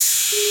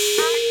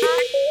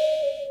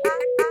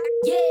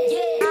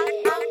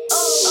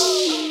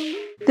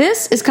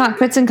This is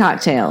Cockpits and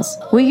Cocktails.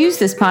 We use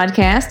this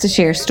podcast to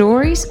share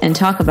stories and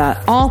talk about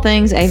all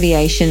things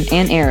aviation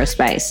and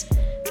aerospace.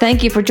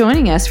 Thank you for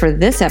joining us for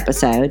this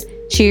episode.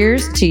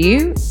 Cheers to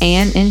you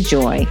and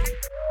enjoy.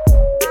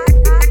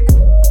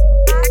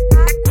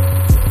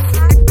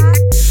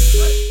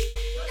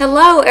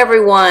 Hello,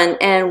 everyone,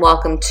 and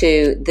welcome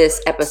to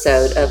this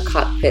episode of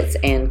Cockpits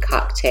and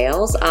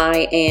Cocktails.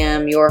 I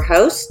am your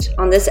host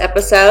on this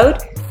episode,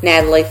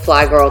 Natalie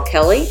flyGIRL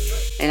Kelly,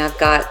 and I've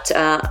got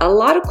a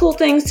lot of cool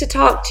things to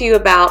talk to you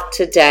about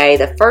today.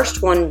 The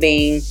first one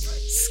being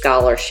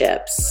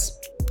scholarships.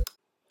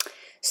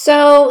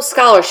 So,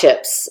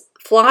 scholarships.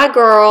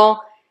 flyGIRL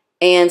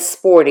and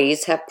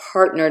Sporties have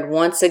partnered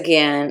once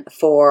again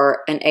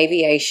for an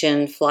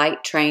aviation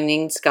flight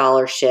training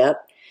scholarship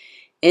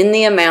in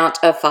the amount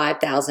of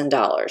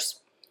 $5,000.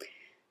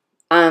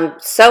 I'm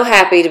so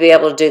happy to be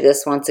able to do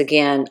this once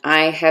again.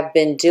 I have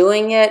been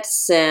doing it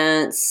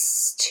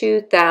since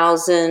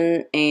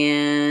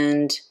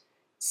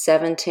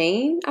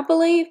 2017, I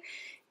believe,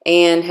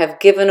 and have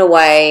given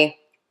away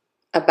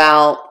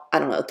about,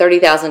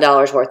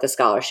 $30,000 worth of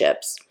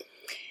scholarships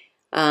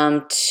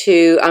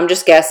to, I'm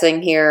just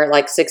guessing here,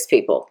 like 6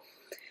 people.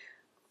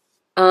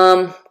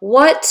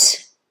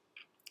 What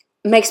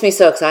makes me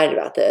so excited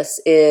about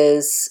this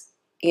is,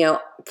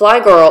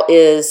 flyGIRL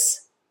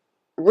is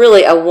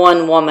really a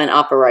one-woman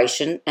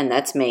operation, and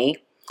that's me.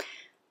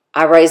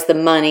 I raise the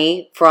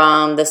money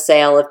from the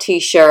sale of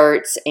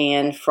t-shirts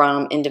and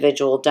from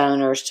individual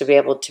donors to be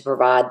able to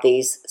provide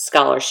these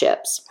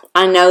scholarships.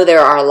 I know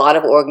there are a lot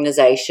of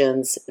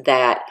organizations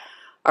that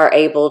are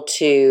able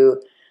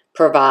to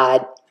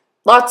provide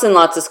lots and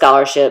lots of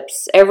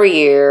scholarships every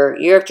year,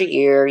 year after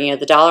year.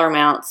 The dollar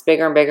amount's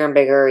bigger and bigger and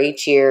bigger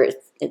each year,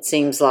 it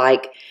seems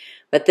like.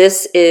 But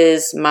this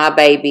is my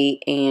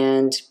baby,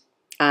 and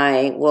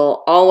I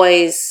will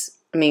always,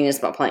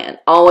 it's my plan,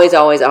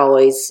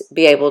 always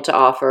be able to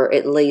offer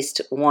at least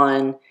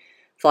one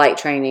flight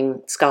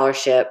training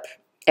scholarship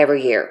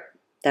every year.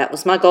 That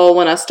was my goal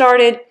when I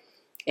started,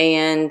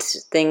 and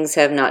things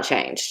have not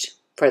changed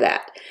for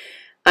that.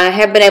 I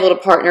have been able to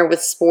partner with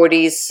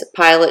Sporties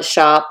Pilot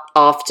Shop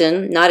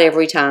often, not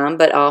every time,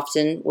 but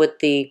often with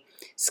the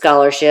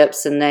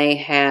scholarships, and they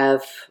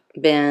have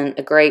been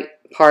a great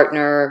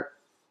partner,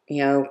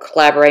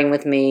 collaborating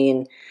with me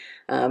and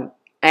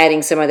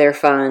adding some of their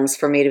funds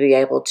for me to be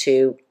able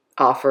to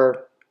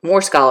offer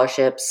more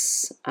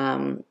scholarships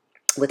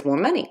with more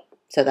money.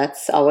 So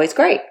that's always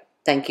great.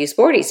 Thank you,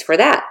 Sporties, for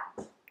that.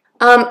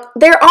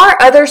 There are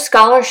other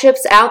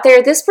scholarships out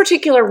there. This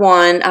particular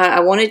one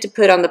I wanted to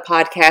put on the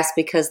podcast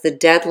because the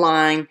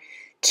deadline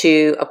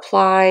to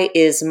apply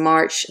is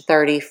March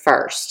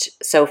 31st.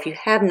 So if you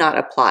have not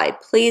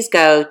applied, please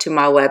go to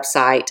my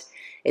website.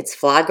 It's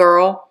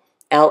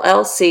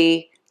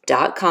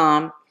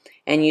flyGIRLLLC.com,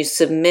 and you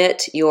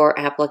submit your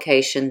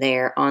application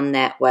there on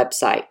that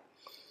website.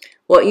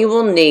 What you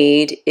will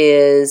need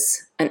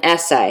is an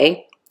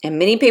essay, and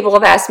many people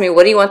have asked me,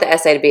 what do you want the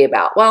essay to be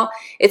about? Well,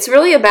 it's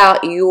really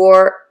about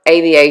your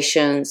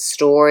aviation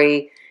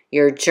story,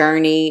 your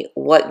journey,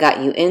 what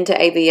got you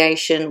into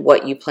aviation,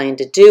 what you plan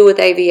to do with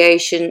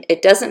aviation.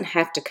 It doesn't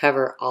have to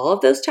cover all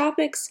of those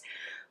topics,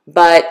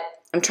 but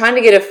I'm trying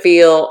to get a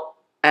feel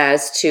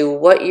as to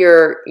what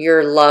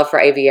your love for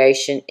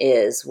aviation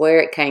is, where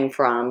it came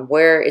from,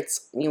 where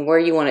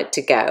you want it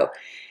to go.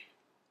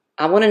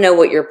 I want to know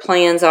what your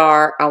plans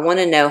are. I want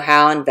to know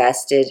how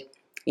invested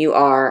you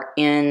are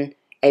in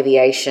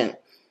aviation.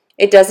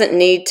 It doesn't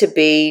need to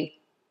be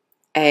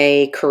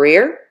a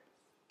career.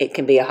 It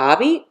can be a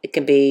hobby. It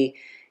can be,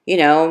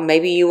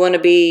 maybe you want to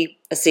be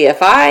a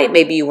CFI.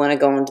 Maybe you want to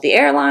go into the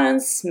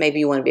airlines. Maybe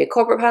you want to be a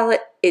corporate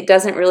pilot. It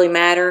doesn't really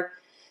matter.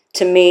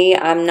 To me,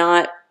 I'm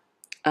not,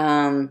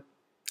 I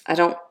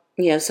don't,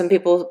 some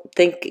people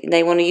think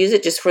they want to use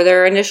it just for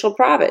their initial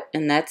profit,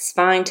 and that's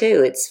fine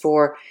too. It's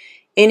for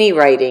any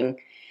rating,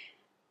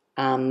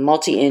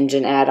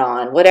 multi-engine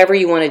add-on, whatever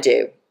you want to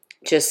do.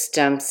 Just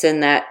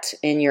send that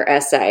in your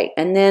essay.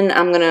 And then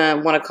I'm going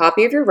to want a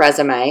copy of your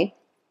resume.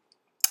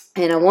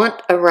 And I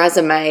want a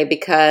resume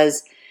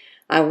because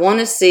I want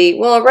to see,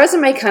 a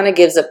resume kind of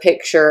gives a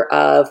picture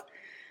of,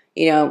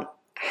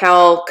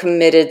 how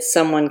committed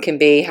someone can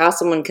be, how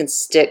someone can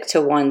stick to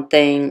one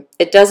thing.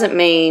 It doesn't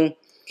mean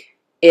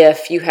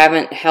if you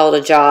haven't held a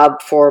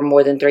job for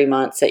more than 3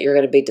 months that you're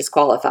going to be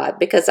disqualified,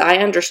 because I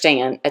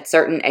understand at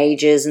certain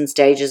ages and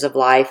stages of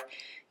life,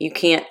 you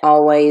can't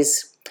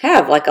always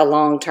have like a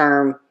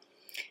long-term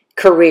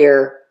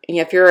career.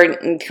 If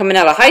you're coming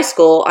out of high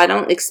school, I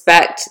don't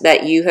expect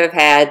that you have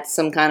had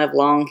some kind of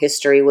long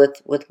history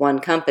with one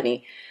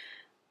company.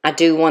 I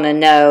do want to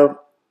know,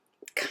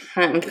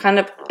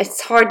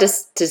 it's hard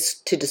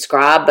to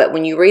describe, but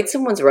when you read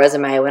someone's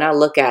resume, when I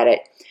look at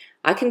it,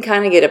 I can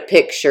kind of get a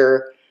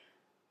picture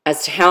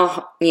as to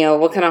how,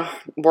 what kind of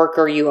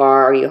worker you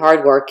are. Are you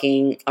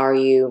hardworking? Are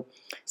you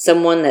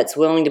someone that's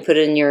willing to put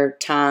in your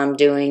time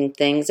doing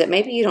things that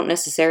maybe you don't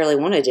necessarily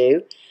want to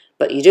do,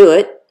 but you do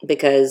it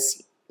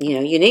because,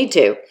 you need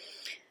to.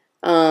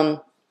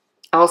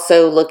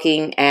 Also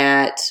looking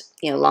at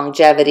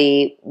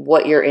longevity,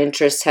 what your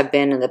interests have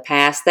been in the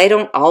past. They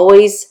don't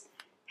always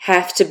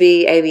have to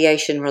be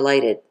aviation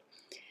related.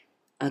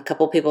 A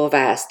couple people have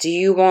asked, do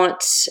you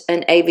want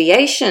an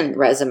aviation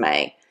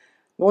resume?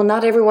 Well,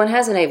 not everyone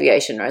has an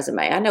aviation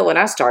resume. I know when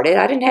I started,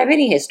 I didn't have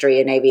any history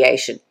in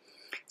aviation.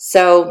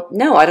 So,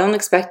 no, I don't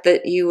expect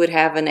that you would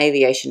have an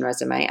aviation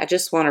resume. I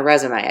just want a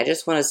resume. I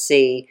just want to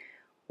see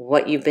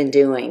what you've been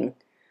doing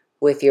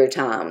with your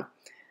time.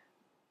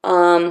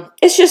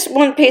 It's just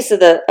one piece of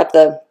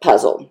the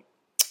puzzle.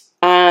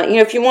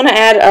 If you want to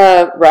add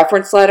a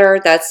reference letter,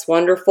 that's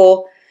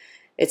wonderful.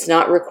 It's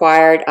not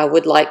required. I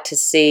would like to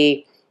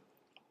see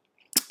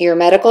your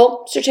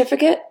medical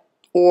certificate,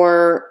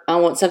 or I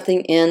want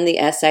something in the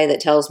essay that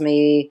tells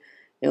me,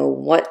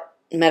 what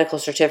medical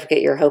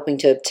certificate you're hoping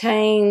to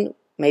obtain,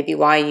 maybe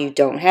why you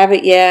don't have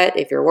it yet,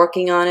 if you're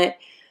working on it.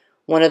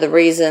 One of the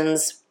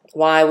reasons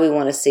why we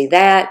want to see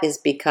that is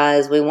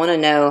because we want to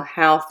know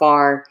how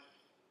far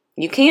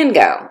you can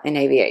go in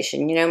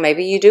aviation.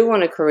 Maybe you do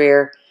want a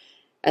career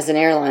as an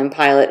airline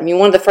pilot. I mean,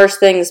 one of the first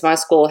things my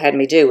school had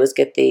me do was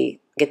get the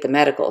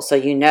medical,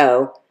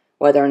 so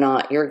whether or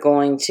not you're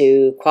going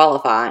to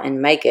qualify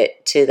and make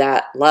it to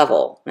that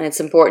level. And it's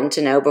important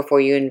to know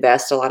before you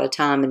invest a lot of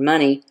time and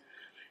money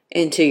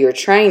into your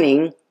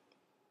training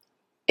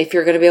if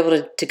you're going to be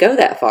able to go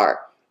that far.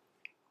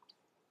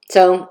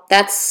 So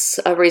that's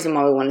a reason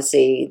why we want to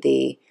see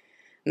the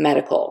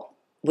medical.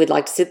 We'd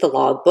like to see the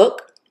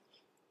logbook.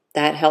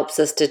 That helps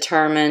us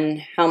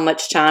determine how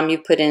much time you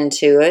put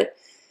into it,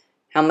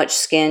 how much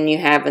skin you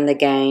have in the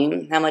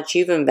game, how much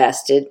you've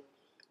invested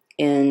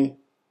in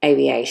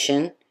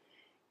aviation.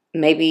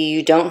 Maybe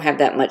you don't have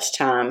that much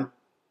time.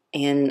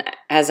 And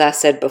as I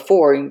said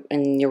before,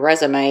 in your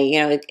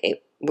resume,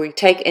 we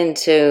take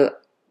into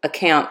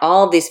account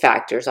all of these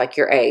factors, like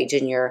your age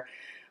and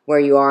where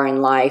you are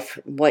in life,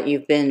 what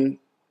you've been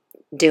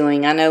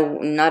doing. I know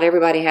not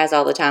everybody has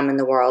all the time in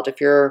the world. If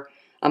you're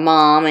a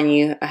mom and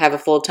you have a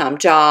full-time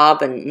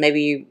job and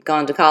maybe you've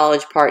gone to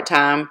college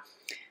part-time,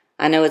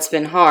 I know it's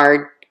been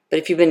hard, but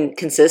if you've been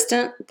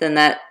consistent, then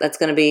that's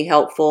going to be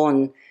helpful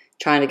in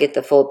trying to get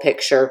the full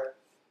picture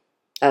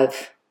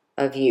of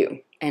you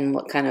and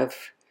what kind of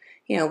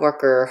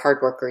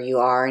hard worker you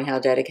are and how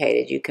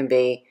dedicated you can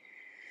be.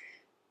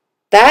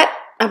 That,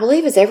 I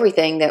believe, is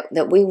everything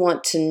that we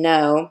want to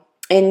know.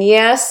 And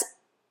yes,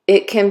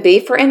 it can be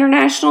for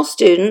international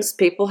students.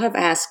 People have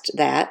asked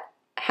that.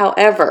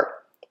 However,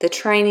 the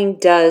training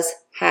does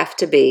have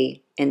to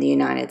be in the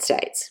United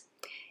States.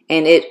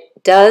 And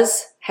it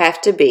does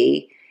have to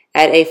be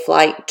at a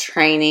flight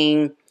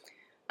training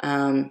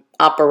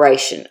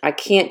operation. I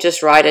can't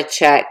just write a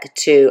check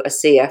to a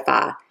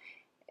CFI.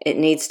 It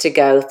needs to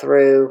go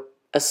through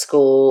a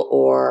school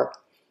or,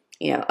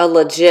 a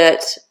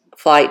legit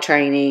flight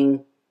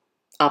training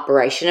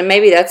operation. And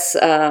maybe that's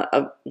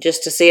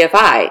just a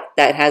CFI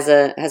that has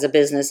a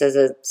business as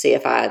a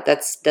CFI.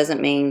 That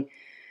doesn't mean,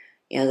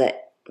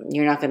 that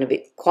you're not going to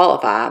be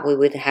qualified. We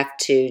would have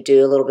to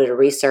do a little bit of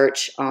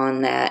research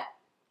on that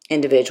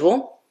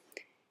individual.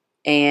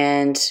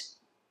 And,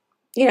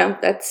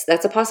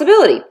 that's a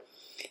possibility.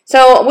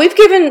 So we've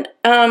given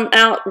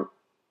out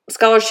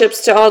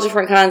scholarships to all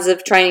different kinds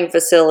of training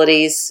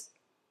facilities.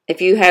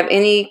 If you have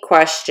any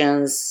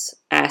questions,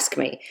 ask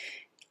me.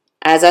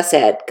 As I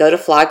said, go to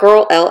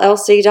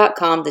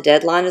flyGIRLLLC.com. The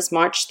deadline is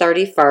March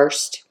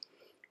 31st.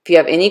 If you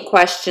have any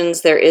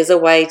questions, there is a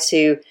way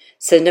to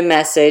send a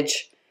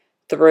message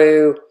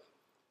through,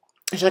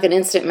 it's like an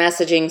instant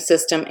messaging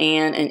system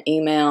and an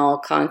email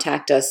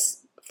contact us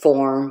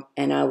form,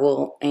 and I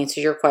will answer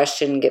your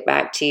question and get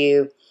back to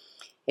you.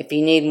 If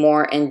you need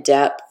more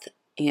in-depth,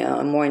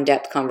 a more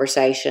in-depth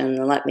conversation,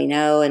 then let me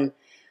know, and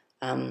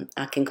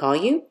I can call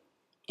you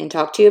and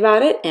talk to you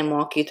about it and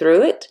walk you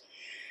through it.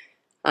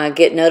 I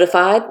get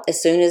notified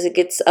as soon as it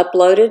gets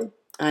uploaded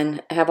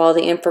and have all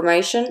the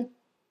information.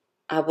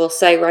 I will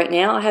say right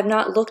now, I have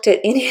not looked at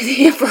any of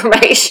the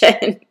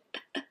information.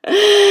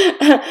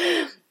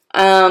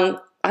 I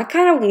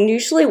kind of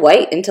usually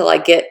wait until I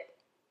get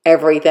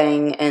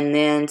everything and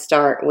then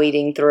start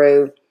weeding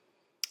through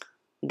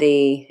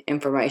the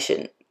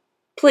information.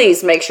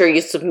 Please make sure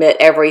you submit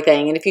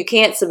everything. And if you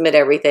can't submit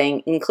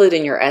everything, include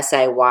in your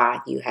essay why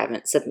you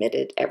haven't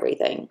submitted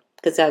everything.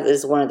 Because that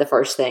is one of the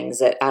first things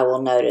that I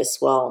will notice.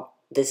 Well,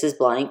 this is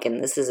blank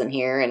and this isn't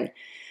here, and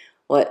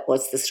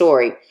what's the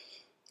story?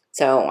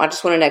 So I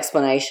just want an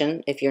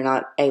explanation if you're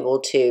not able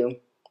to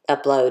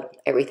upload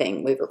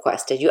everything we've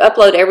requested. You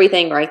upload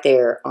everything right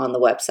there on the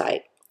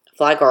website,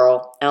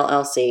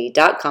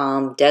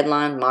 flyGIRLLC.com,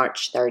 deadline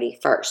March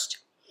 31st.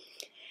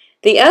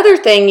 The other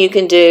thing you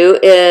can do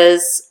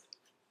is,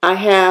 I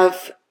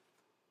have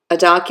a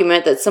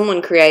document that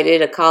someone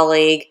created, a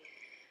colleague,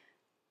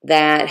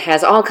 that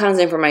has all kinds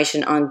of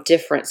information on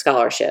different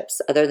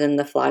scholarships other than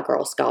the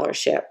flyGIRL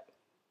scholarship.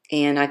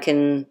 And I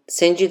can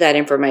send you that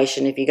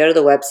information. If you go to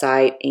the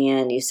website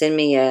and you send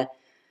me a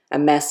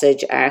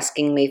message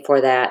asking me for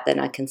that, then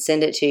I can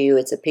send it to you.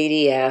 It's a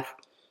PDF.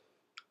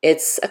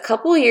 It's a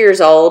couple of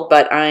years old,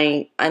 but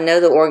I know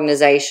the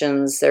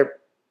organizations, they're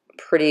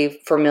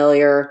pretty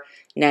familiar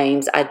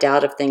names. I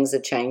doubt if things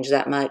have changed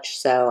that much,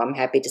 so I'm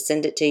happy to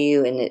send it to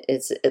you, and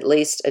it's at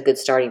least a good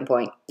starting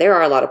point. There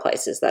are a lot of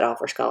places that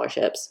offer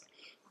scholarships.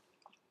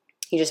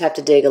 You just have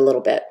to dig a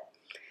little bit.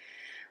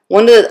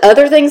 One of the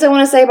other things I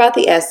want to say about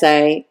the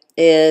essay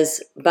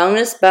is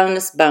bonus,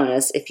 bonus,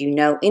 bonus if you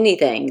know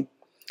anything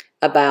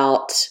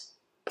about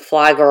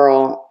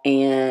flyGIRL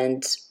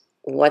and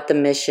what the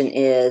mission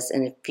is,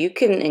 and if you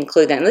can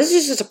include that. And this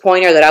is just a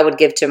pointer that I would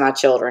give to my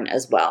children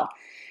as well.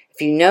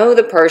 If you know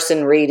the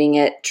person reading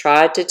it,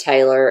 try to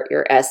tailor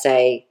your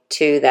essay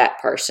to that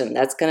person.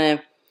 That's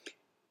gonna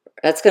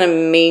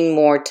mean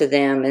more to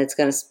them, and it's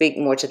gonna speak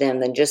more to them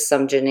than just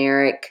some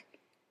generic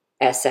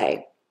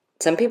essay.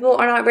 Some people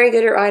are not very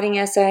good at writing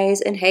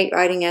essays and hate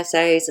writing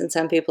essays, and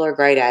some people are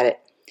great at it.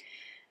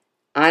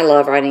 I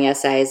love writing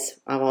essays.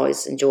 I've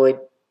always enjoyed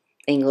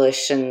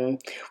English,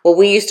 and well,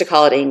 we used to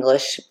call it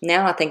English.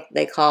 Now I think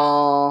they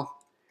call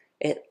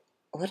it,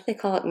 what do they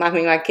call it? I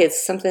mean, my kids,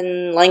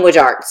 something, language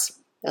arts.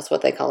 That's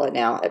what they call it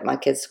now at my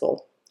kids'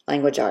 school,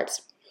 language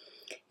arts.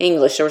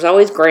 English, there was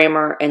always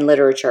grammar and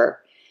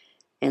literature.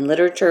 And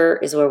literature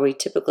is where we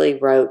typically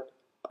wrote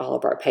all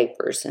of our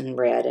papers and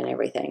read and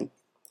everything.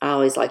 I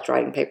always liked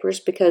writing papers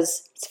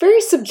because it's very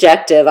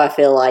subjective, I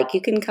feel like. You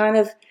can kind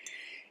of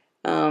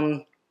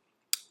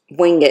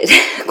wing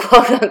it,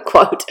 quote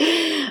unquote,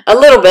 a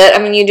little bit. I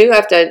mean, you do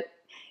have to,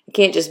 you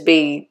can't just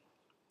be,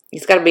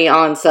 it's got to be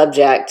on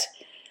subject.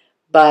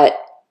 But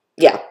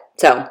yeah,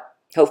 so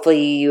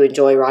hopefully you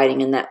enjoy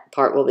writing and that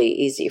part will be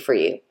easy for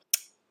you.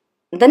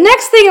 The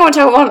next thing I want to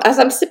talk about, as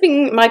I'm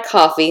sipping my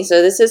coffee,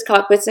 so this is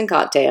Cockpits and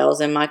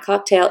Cocktails, and my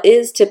cocktail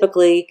is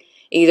typically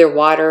either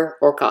water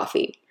or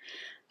coffee.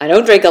 I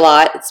don't drink a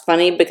lot. It's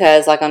funny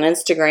because like on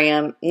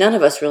Instagram, none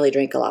of us really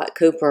drink a lot.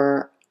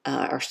 Cooper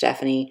or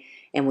Stephanie,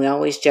 and we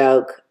always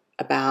joke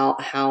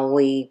about how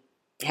we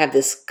have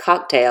this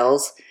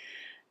cocktails,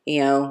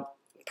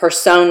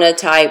 persona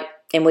type,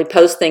 and we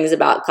post things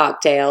about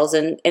cocktails,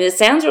 and it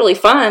sounds really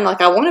fun.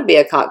 Like I want to be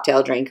a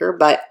cocktail drinker,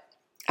 but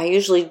I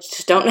usually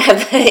just don't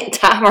have the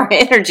time or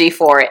energy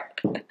for it.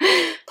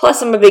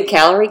 Plus, I'm a big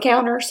calorie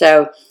counter,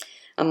 so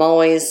I'm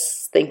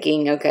always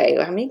thinking, okay,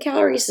 how many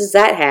calories does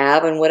that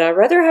have? And would I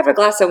rather have a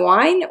glass of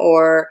wine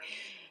or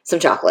some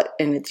chocolate?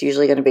 And it's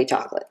usually going to be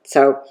chocolate.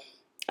 So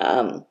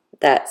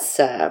that's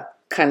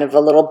kind of a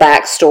little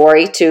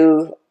backstory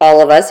to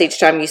all of us. Each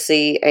time you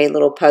see a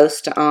little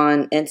post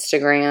on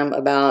Instagram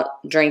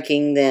about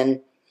drinking,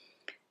 then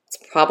it's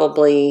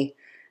probably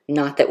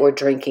not that we're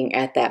drinking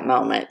at that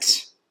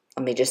moment.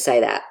 Let me just say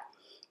that.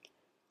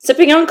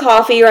 Sipping on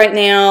coffee right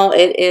now.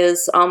 It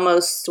is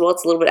almost, well,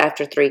 it's a little bit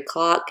after 3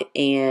 o'clock,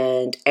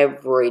 and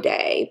every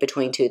day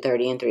between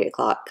 2:30 and 3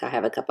 o'clock I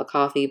have a cup of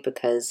coffee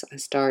because I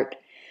start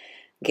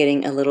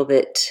getting a little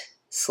bit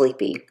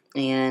sleepy,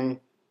 and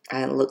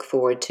I look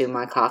forward to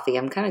my coffee.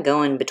 I'm kind of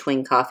going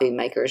between coffee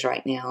makers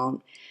right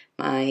now.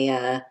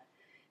 My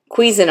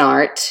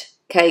Cuisinart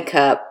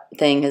K-Cup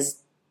thing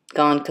has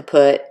gone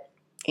kaput,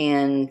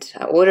 and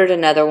I ordered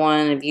another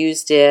one. I've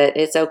used it.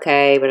 It's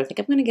okay, but I think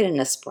I'm going to get an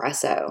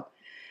espresso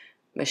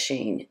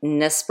machine.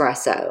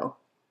 Nespresso.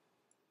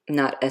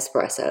 Not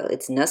espresso.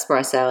 It's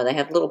Nespresso. They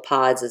have little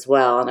pods as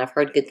well, and I've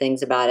heard good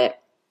things about it.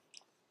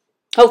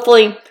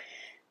 Hopefully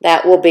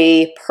that will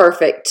be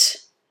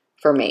perfect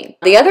for me.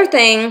 The other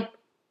thing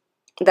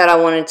that I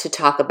wanted to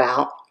talk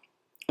about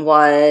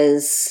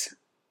was,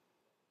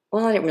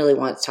 well, I didn't really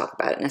want to talk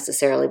about it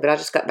necessarily, but I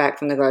just got back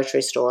from the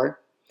grocery store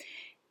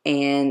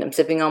and I'm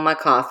sipping on my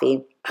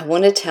coffee. I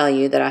want to tell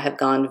you that I have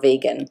gone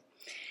vegan,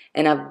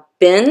 and I've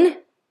been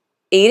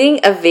eating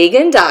a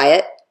vegan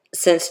diet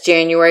since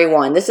January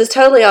 1. This is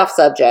totally off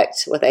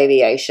subject with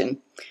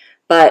aviation,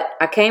 but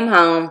I came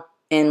home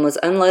and was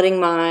unloading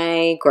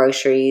my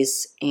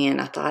groceries,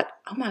 and I thought,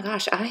 oh my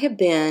gosh, I have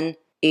been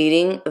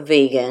eating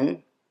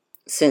vegan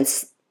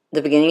since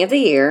the beginning of the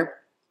year,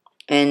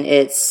 and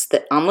it's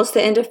almost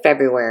the end of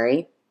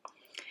February.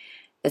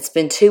 It's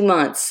been 2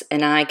 months,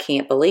 and I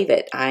can't believe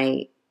it.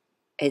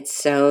 It's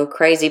so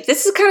crazy.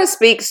 This kind of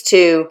speaks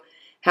to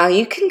how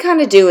you can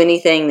kind of do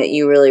anything that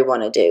you really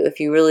want to do. If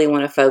you really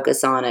want to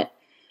focus on it,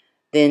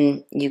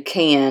 then you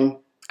can.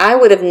 I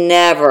would have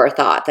never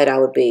thought that I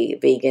would be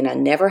vegan. I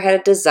never had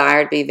a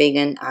desire to be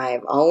vegan.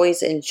 I've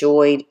always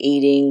enjoyed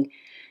eating,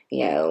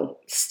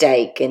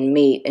 steak and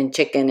meat and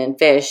chicken and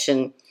fish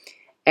and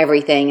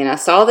everything. And I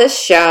saw this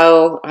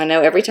show. I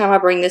know every time I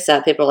bring this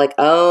up, people are like,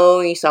 oh,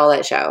 you saw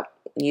that show.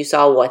 You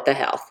saw What the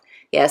Health.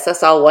 Yes, I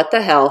saw What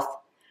the Health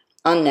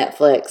on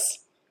Netflix.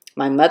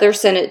 My mother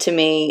sent it to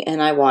me,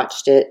 and I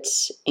watched it,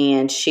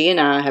 and she and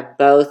I have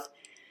both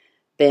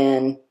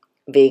been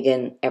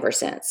vegan ever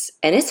since.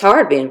 And it's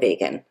hard being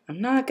vegan.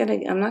 I'm not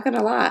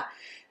gonna lie.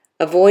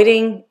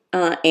 Avoiding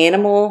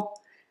animal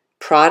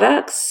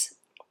products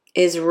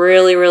is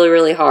really, really,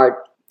 really hard.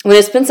 When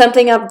it's been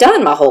something I've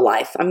done my whole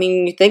life. I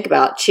mean, you think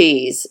about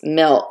cheese,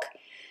 milk.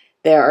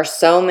 There are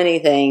so many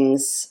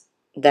things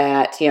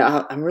that,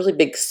 I'm a really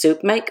big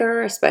soup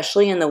maker,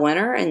 especially in the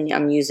winter, and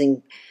I'm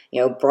using,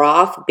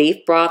 broth,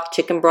 beef broth,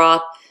 chicken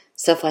broth.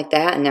 stuff like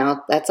that. And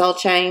now that's all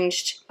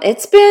changed.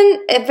 It's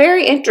been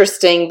very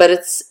interesting, but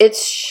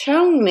it's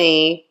shown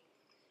me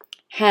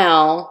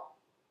how,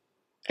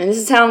 and this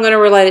is how I'm going to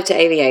relate it to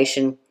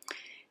aviation,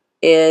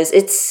 is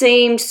it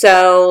seemed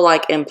so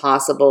like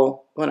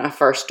impossible when I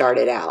first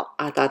started out.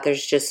 I thought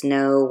there's just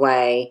no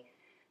way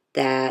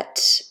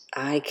that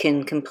I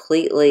can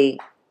completely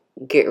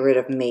get rid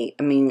of meat.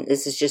 I mean,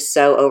 this is just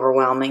so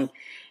overwhelming.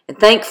 And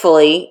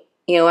thankfully,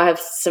 I have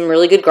some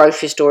really good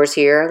grocery stores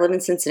here. I live in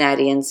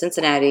Cincinnati, and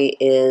Cincinnati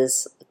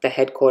is the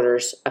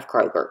headquarters of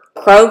Kroger.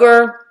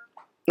 Kroger,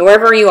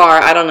 wherever you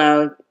are, I don't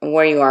know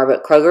where you are,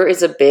 but Kroger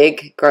is a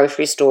big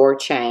grocery store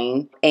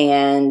chain.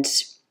 And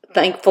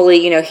thankfully,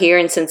 here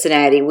in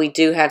Cincinnati, we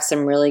do have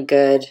some really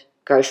good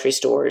grocery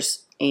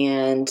stores.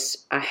 And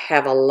I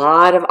have a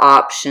lot of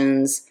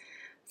options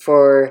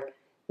for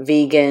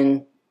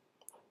vegan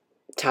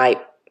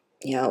type,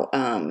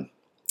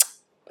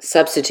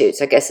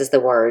 substitutes, I guess is the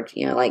word,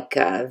 like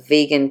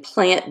vegan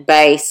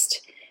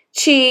plant-based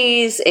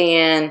cheese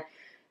and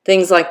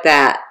things like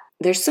that.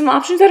 There's some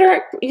options that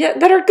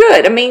are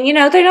good. I mean,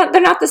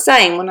 they're not the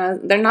same.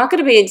 They're not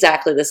going to be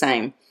exactly the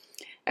same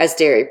as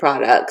dairy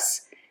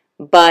products,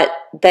 but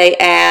they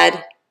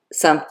add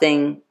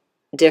something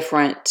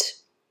different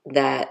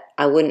that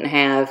I wouldn't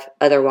have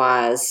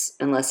otherwise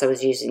unless I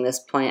was using this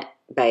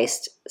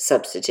plant-based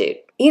substitute.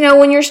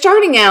 When you're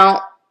starting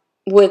out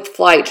with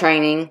flight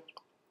training,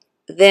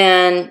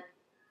 then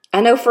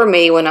I know for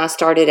me, when I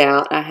started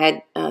out, I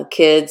had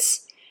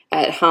kids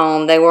at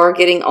home. They were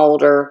getting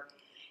older,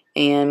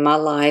 and my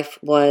life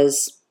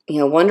was,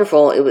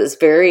 wonderful. It was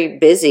very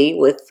busy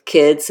with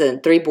kids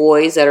and 3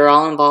 boys that are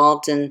all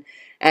involved in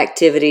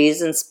activities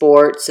and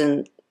sports,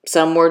 and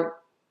some were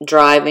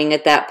driving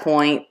at that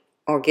point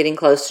or getting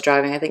close to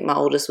driving. I think my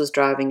oldest was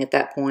driving at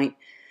that point.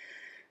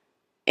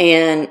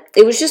 And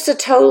it was just a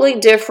totally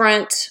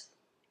different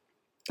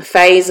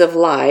phase of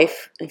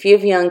life. If you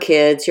have young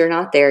kids, you're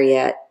not there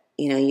yet.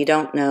 You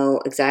don't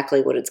know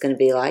exactly what it's going to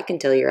be like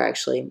until you're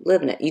actually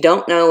living it. You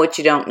don't know what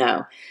you don't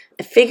know.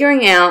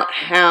 Figuring out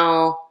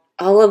how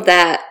all of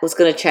that was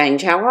going to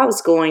change, how I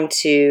was going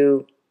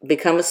to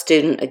become a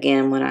student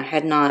again when I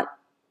had not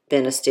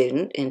been a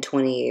student in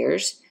 20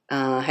 years.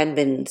 I hadn't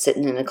been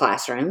sitting in a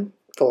classroom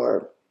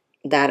for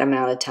that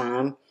amount of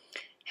time.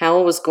 How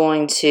I was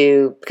going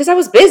to, because I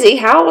was busy,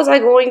 how was I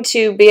going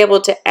to be able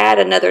to add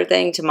another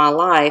thing to my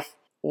life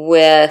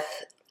with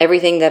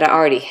everything that I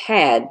already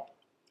had?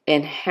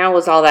 And how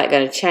was all that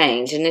going to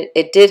change? And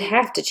it did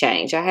have to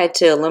change. I had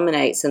to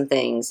eliminate some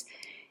things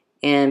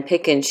and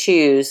pick and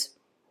choose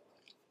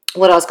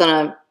what I was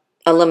going to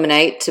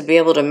eliminate to be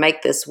able to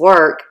make this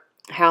work,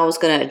 how I was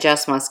going to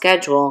adjust my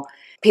schedule.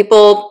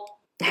 People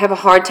have a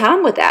hard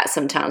time with that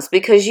sometimes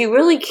because you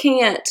really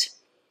can't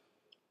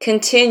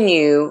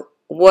continue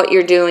what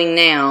you're doing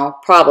now,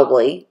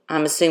 probably.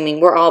 I'm assuming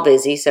we're all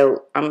busy,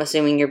 so I'm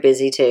assuming you're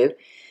busy too.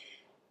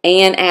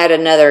 And add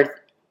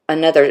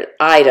another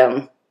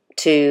item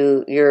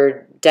to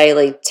your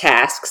daily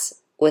tasks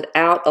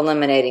without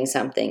eliminating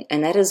something.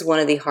 And that is one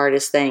of the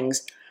hardest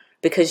things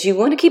because you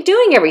want to keep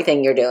doing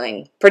everything you're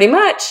doing, pretty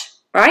much,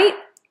 right?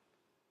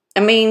 I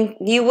mean,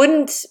 you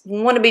wouldn't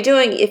want to be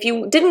doing, if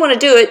you didn't want to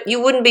do it,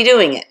 you wouldn't be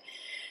doing it.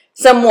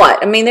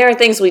 Somewhat. I mean, there are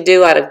things we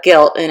do out of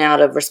guilt and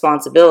out of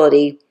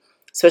responsibility,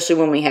 especially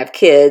when we have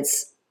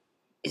kids,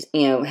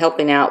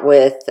 helping out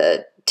with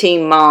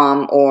team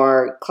mom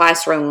or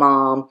classroom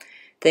mom,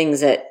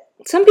 things that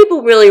some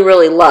people really,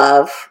 really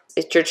love.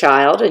 It's your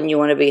child and you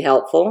want to be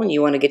helpful and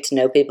you want to get to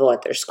know people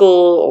at their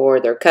school or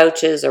their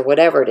coaches or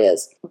whatever it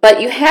is.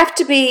 But you have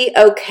to be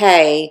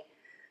okay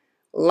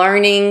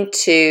learning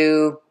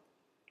to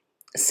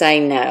say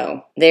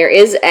no. There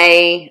is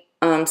a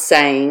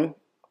saying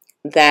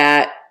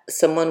that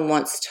someone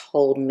once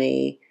told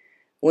me,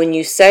 when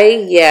you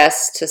say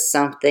yes to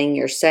something,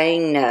 you're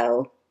saying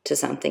no to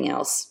something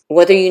else,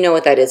 whether you know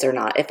what that is or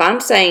not. If I'm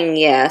saying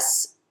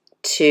yes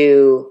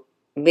to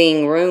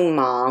being room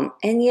mom,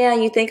 and yeah,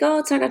 you think, oh,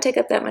 it's not going to take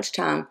up that much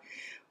time.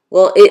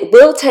 Well, it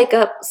will take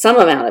up some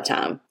amount of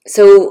time.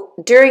 So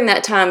during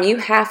that time, you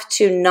have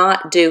to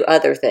not do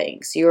other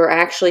things. You are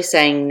actually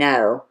saying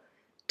no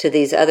to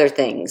these other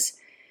things.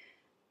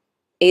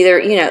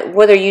 Either,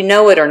 whether you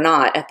know it or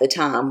not at the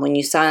time when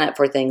you sign up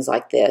for things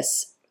like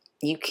this,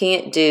 you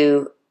can't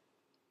do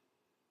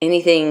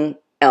anything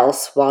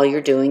else while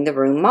you're doing the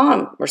room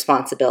mom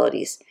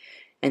responsibilities.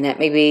 And that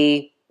may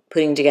be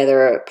putting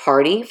together a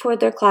party for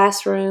their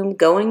classroom,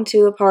 going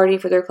to a party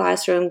for their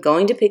classroom,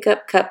 going to pick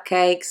up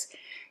cupcakes,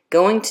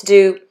 going to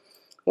do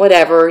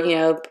whatever,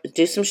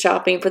 do some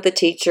shopping for the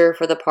teacher,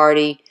 for the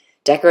party,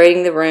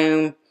 decorating the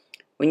room.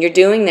 When you're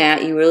doing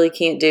that, you really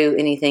can't do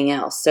anything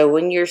else. So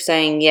when you're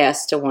saying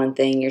yes to one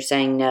thing, you're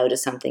saying no to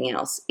something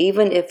else,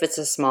 even if it's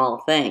a small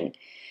thing.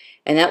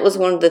 And that was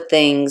one of the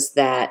things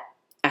that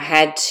I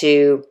had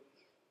to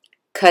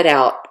cut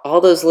out, all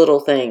those little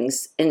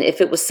things. And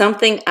if it was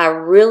something I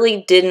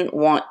really didn't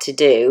want to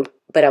do,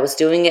 but I was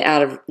doing it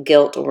out of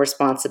guilt or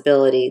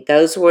responsibility,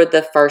 those were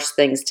the first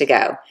things to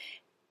go.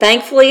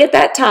 Thankfully, at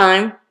that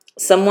time,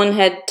 someone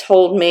had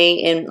told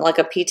me in like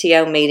a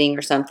PTO meeting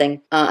or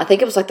something, I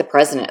think it was like the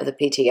president of the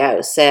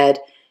PTO said,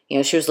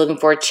 she was looking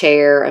for a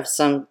chair of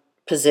some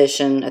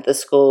position at the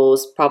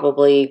schools,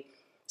 probably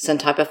some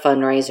type of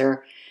fundraiser.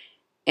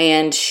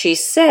 And she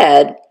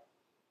said,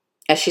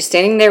 as she's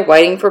standing there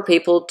waiting for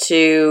people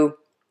to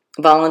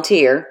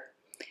volunteer,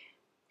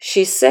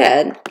 she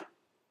said,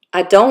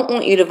 I don't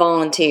want you to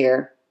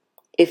volunteer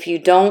if you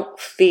don't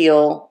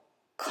feel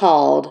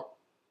called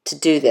to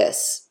do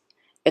this.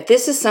 If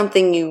this is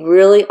something you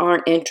really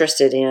aren't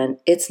interested in,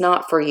 it's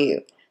not for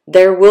you.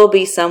 There will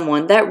be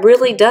someone that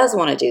really does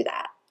want to do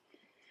that.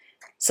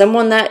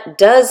 Someone that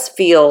does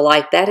feel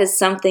like that is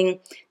something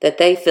that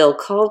they feel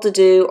called to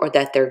do, or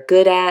that they're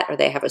good at, or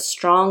they have a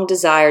strong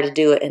desire to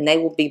do it, and they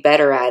will be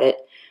better at it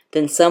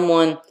than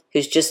someone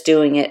who's just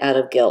doing it out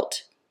of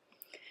guilt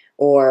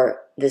or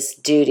this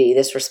duty,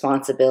 this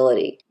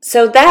responsibility.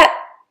 So that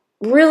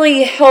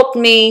really helped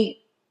me.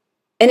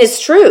 And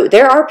it's true.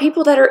 There are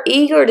people that are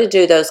eager to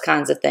do those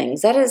kinds of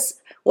things. That is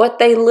what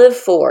they live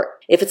for.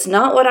 If it's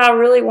not what I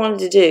really wanted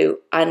to do,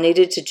 I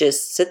needed to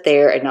just sit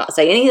there and not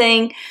say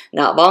anything,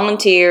 not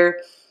volunteer,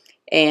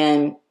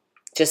 and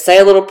just say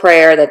a little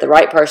prayer that the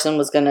right person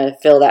was going to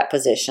fill that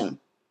position.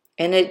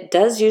 And it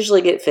does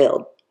usually get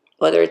filled,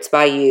 whether it's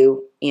by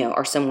you,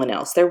 or someone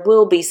else. There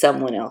will be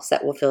someone else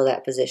that will fill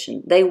that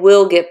position. They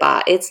will get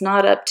by. It's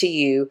not up to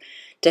you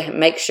to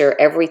make sure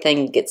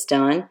everything gets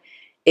done.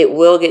 It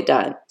will get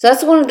done. So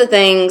that's one of the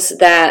things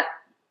that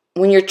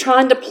when you're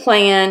trying to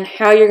plan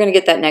how you're going to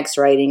get that next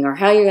rating or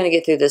how you're going to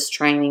get through this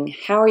training,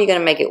 how are you going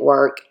to make it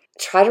work?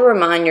 Try to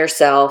remind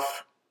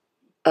yourself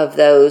of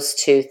those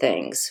two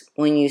things.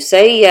 When you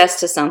say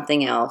yes to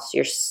something else,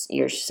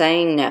 you're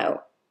saying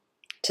no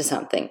to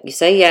something. You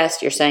say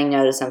yes, you're saying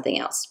no to something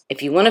else.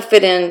 If you want to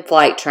fit in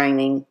flight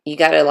training, you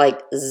got to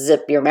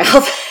zip your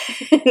mouth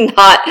and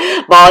not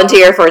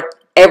volunteer for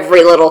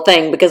every little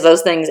thing, because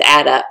those things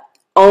add up.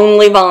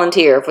 Only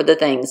volunteer for the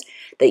things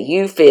that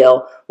you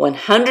feel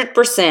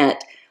 100%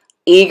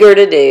 eager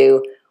to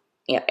do.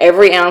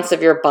 Every ounce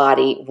of your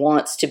body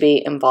wants to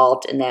be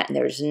involved in that, and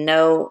there's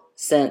no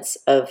sense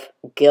of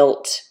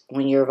guilt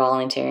when you're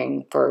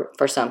volunteering for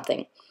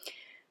something,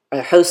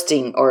 or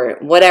hosting, or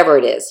whatever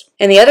it is.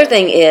 And the other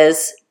thing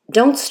is,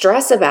 don't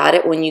stress about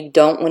it when you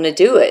don't want to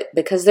do it,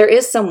 because there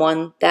is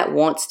someone that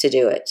wants to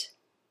do it,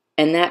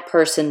 and that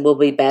person will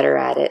be better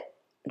at it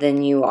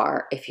than you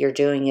are if you're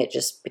doing it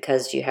just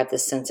because you have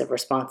this sense of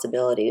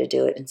responsibility to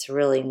do it. It's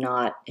really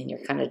not, and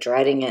you're kind of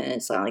dreading it, and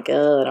it's like,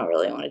 oh, I don't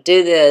really want to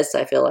do this.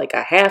 I feel like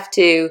I have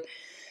to.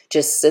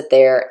 Just sit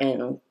there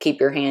and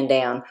keep your hand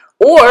down.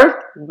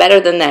 Or,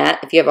 better than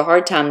that, if you have a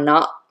hard time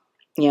not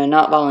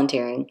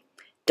volunteering,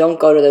 don't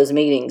go to those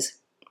meetings.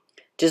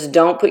 Just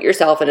don't put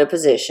yourself in a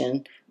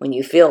position when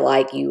you feel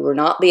like you will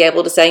not be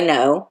able to say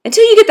no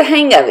until you get the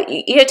hang of it.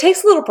 It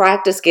takes a little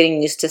practice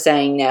getting used to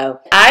saying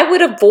no. I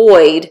would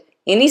avoid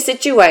any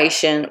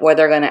situation where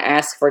they're going to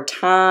ask for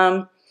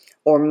time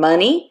or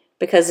money,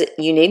 because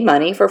you need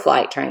money for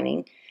flight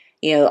training.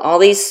 All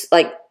these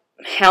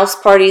house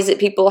parties that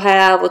people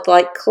have with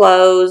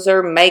clothes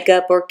or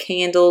makeup or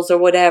candles or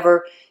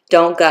whatever,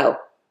 don't go.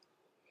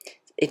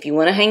 If you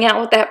want to hang out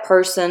with that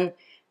person,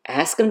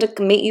 ask them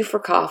to meet you for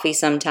coffee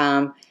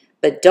sometime,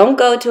 but don't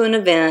go to an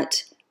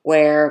event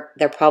where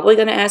they're probably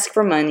going to ask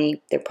for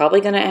money, they're probably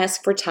going to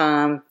ask for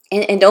time,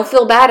 and don't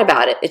feel bad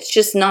about it. It's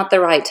just not the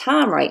right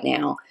time right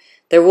now.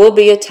 There will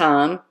be a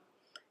time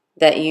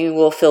that you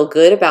will feel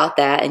good about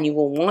that and you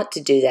will want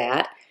to do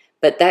that,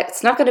 but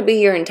that's not going to be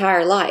your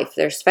entire life.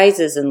 There's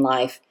phases in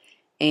life,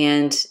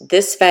 and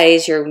this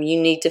phase you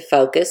need to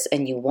focus,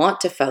 and you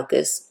want to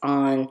focus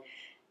on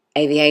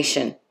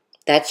aviation.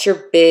 That's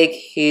your big,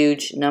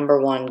 huge number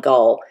one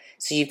goal.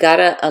 So you've got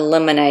to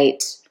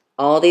eliminate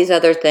all these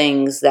other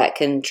things that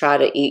can try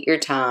to eat your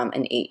time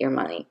and eat your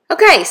money.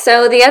 Okay,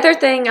 so the other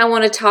thing I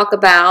want to talk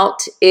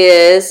about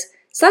is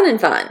Sun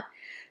and Fun.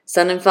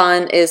 Sun and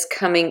Fun is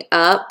coming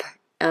up.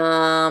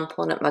 I'm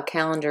pulling up my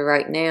calendar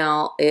right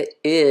now. It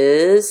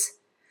is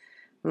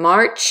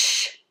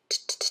March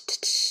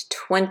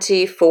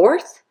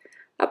 24th,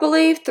 I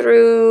believe,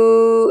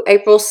 through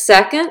April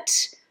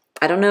 2nd.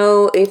 I don't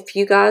know if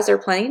you guys are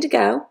planning to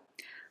go,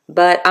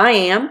 but I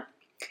am.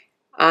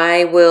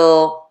 I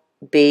will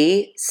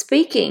be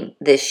speaking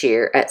this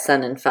year at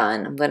Sun and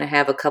Fun. I'm going to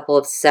have a couple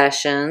of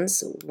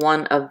sessions.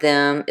 One of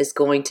them is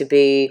going to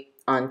be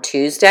on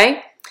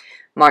Tuesday,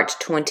 March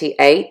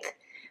 28th,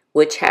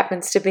 which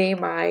happens to be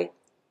my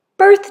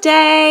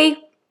birthday,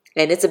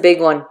 and it's a big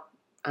one.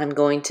 I'm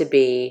going to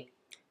be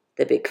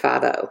the Big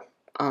 5-0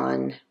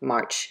 on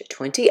March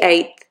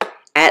 28th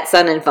at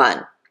Sun and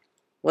Fun.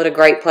 What a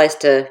great place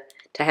to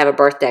have a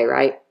birthday,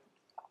 right?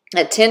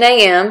 At 10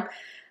 a.m.,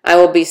 I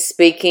will be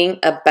speaking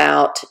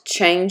about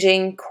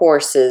changing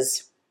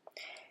courses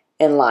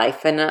in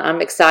life, and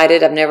I'm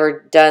excited. I've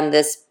never done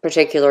this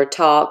particular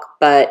talk,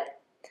 but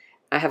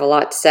I have a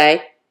lot to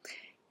say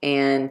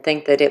and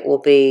think that it will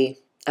be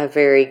a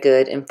very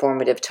good,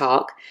 informative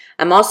talk.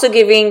 I'm also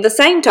giving the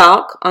same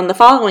talk on the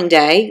following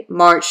day,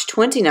 March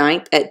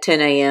 29th at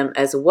 10 a.m.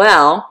 as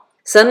well.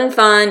 Sun and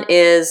Fun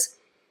is,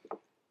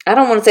 I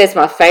don't want to say it's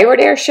my favorite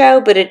air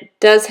show, but it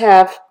does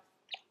have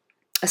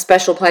a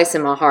special place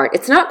in my heart.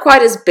 It's not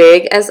quite as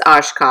big as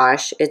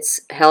Oshkosh.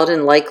 It's held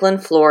in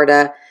Lakeland,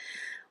 Florida.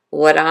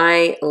 What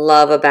I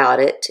love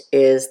about it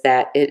is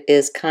that it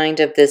is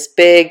kind of this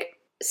big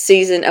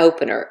season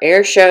opener,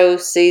 air show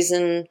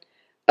season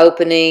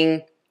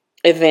opening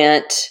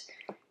event.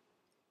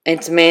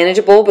 It's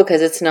manageable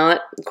because it's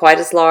not quite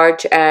as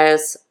large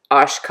as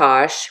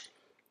Oshkosh.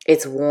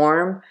 It's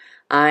warm.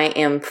 I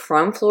am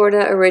from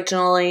Florida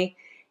originally,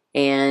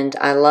 and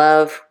I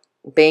love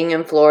being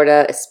in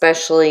Florida,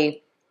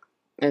 especially,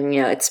 and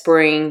it's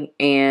spring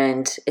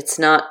and it's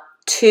not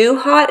too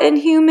hot and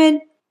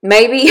humid.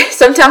 Maybe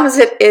sometimes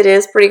it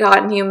is pretty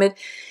hot and humid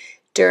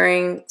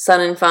during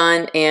Sun and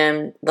Fun,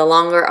 and the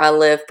longer I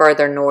live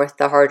further north,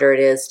 the harder it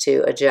is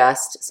to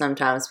adjust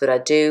sometimes. But I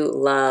do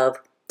love,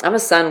 I'm a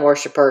sun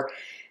worshiper,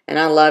 and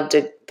I love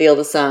to feel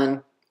the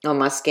sun on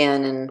my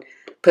skin and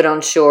put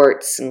on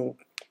shorts and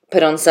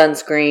put on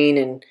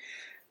sunscreen and,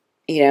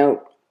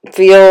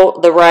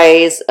 feel the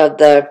rays of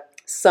the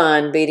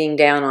sun beating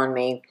down on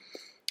me.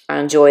 I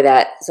enjoy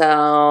that.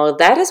 So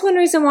that is one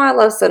reason why I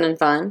love Sun and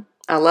Fun.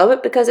 I love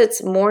it because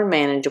it's more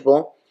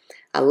manageable.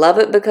 I love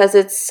it because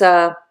it's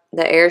the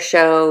air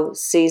show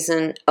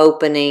season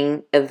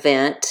opening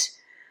event.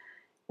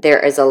 There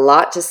is a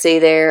lot to see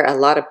there, a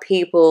lot of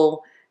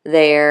people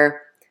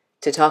there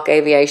to talk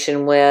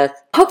aviation with.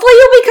 Hopefully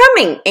you'll be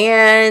coming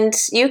and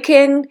you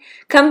can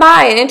come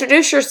by and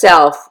introduce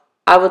yourself.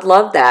 I would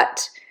love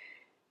that.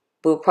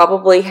 We'll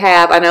probably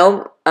have, I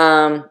know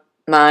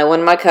one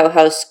of my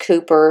co-hosts,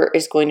 Cooper,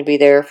 is going to be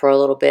there for a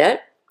little bit.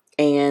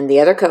 And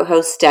the other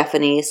co-host,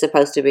 Stephanie, is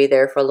supposed to be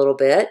there for a little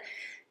bit.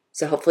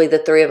 So hopefully the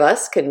three of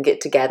us can get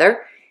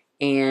together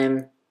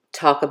and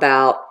talk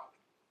about,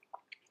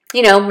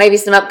 maybe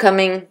some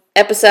upcoming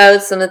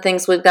episodes, some of the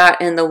things we've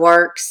got in the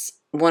works.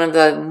 One of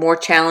the more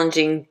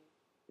challenging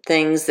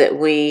things that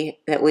we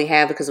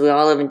have, because we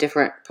all live in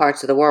different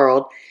parts of the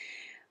world.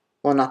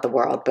 Well, not the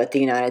world, but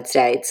the United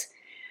States.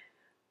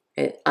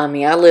 I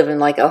live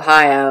in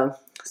Ohio.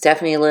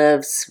 Stephanie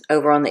lives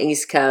over on the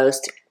East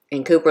Coast,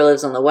 and Cooper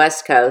lives on the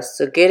West Coast.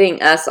 So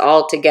getting us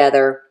all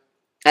together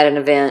at an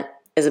event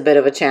is a bit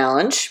of a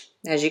challenge,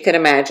 as you can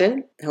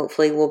imagine.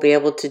 Hopefully we'll be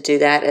able to do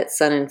that at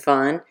Sun and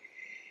Fun.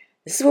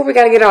 This is where we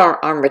got to get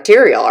our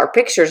material, our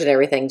pictures and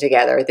everything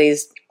together,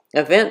 these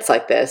events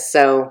like this.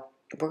 So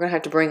we're going to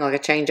have to bring a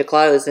change of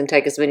clothes and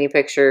take as many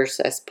pictures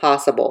as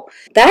possible.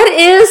 That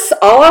is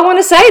all I want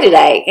to say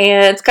today.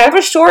 And it's kind of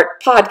a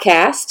short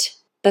podcast,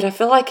 but I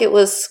feel like it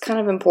was kind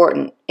of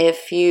important.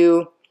 If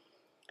you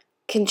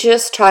can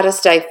just try to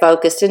stay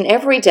focused, and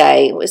every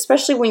day,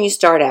 especially when you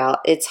start out,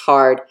 it's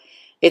hard.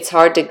 It's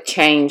hard to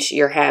change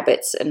your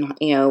habits and,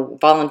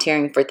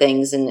 volunteering for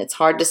things. And it's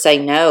hard to say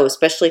no,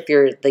 especially if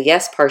you're the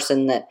yes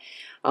person that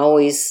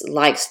always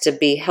likes to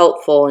be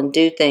helpful and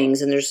do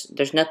things. And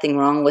there's nothing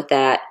wrong with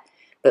that.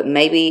 But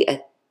maybe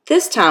at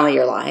this time of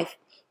your life,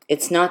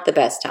 it's not the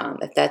best time.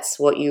 If that's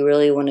what you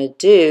really want to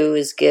do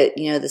is get,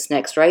 this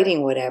next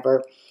rating,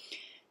 whatever,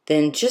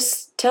 then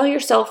just tell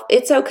yourself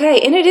it's okay.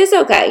 And it is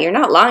okay. You're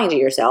not lying to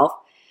yourself.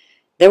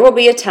 There will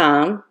be a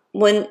time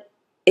when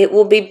it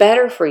will be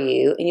better for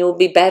you and you will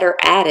be better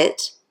at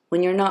it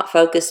when you're not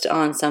focused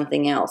on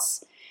something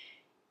else.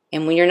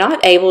 And when you're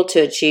not able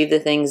to achieve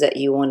the things that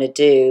you want to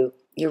do,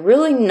 you're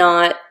really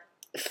not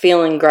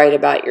feeling great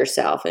about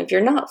yourself. And if you're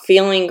not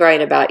feeling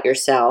great about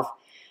yourself,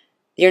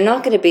 you're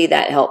not going to be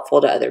that helpful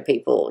to other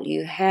people.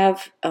 You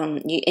have,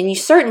 and you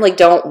certainly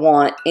don't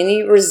want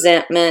any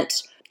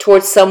resentment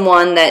towards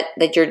someone that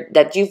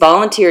you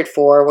volunteered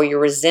for, where you're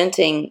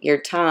resenting your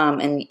time,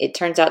 and it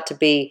turns out to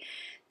be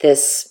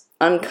this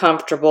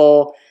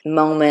uncomfortable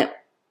moment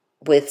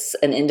with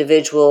an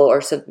individual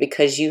or something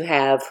because you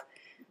have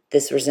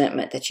this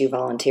resentment that you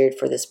volunteered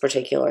for this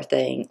particular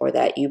thing, or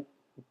that you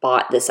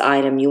bought this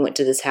item, you went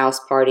to this house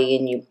party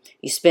and you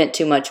spent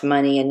too much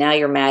money, and now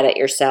you're mad at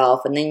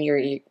yourself, and then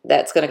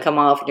that's going to come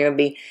off and you're going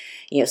to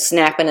be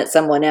snapping at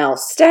someone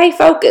else. Stay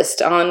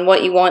focused on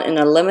what you want and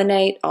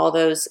eliminate all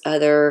those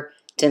other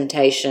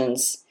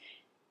temptations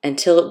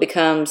until it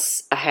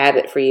becomes a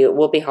habit for you. It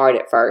will be hard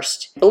at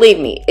first. Believe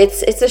me,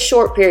 it's a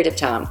short period of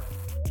time.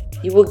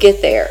 You will get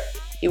there.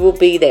 You will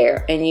be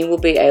there, and you will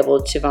be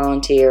able to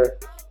volunteer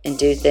and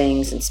do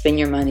things and spend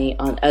your money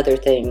on other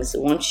things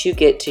once you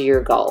get to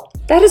your goal.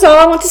 That is all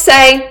I want to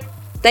say.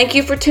 Thank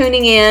you for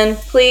tuning in.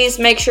 Please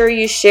make sure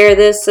you share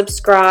this,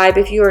 subscribe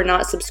if you are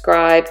not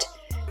subscribed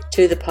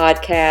to the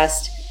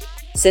podcast.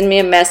 Send me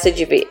a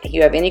message if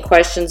you have any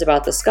questions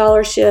about the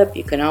scholarship.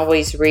 You can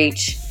always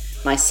reach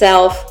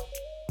myself,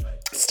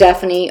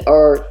 Stephanie,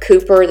 or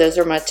Cooper. Those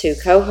are my two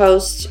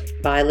co-hosts,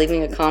 by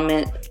leaving a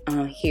comment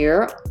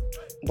here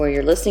where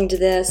you're listening to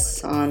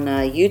this. On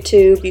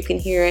YouTube, you can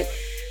hear it.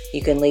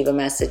 You can leave a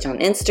message on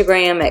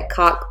Instagram at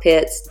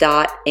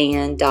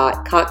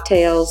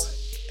cockpits.and.cocktails.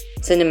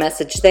 Send a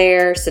message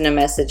there. Send a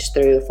message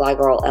through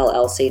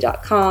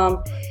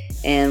flyGirlLLC.com.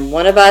 And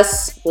one of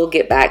us will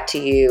get back to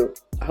you.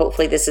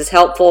 Hopefully this is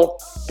helpful.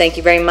 Thank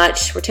you very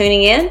much for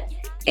tuning in,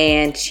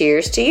 And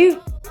cheers to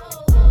you.